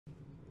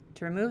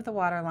To remove the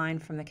water line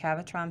from the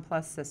Cavitron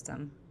Plus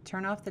system,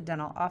 turn off the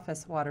dental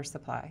office water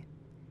supply.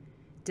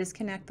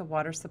 Disconnect the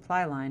water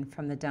supply line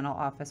from the dental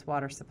office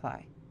water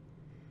supply.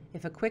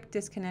 If a quick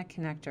disconnect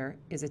connector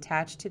is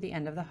attached to the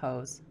end of the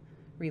hose,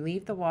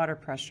 relieve the water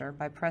pressure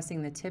by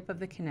pressing the tip of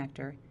the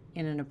connector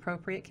in an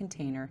appropriate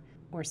container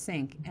or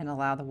sink and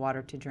allow the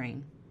water to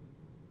drain.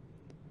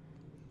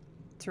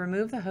 To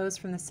remove the hose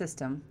from the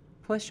system,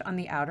 push on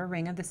the outer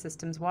ring of the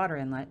system's water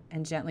inlet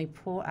and gently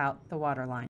pull out the water line.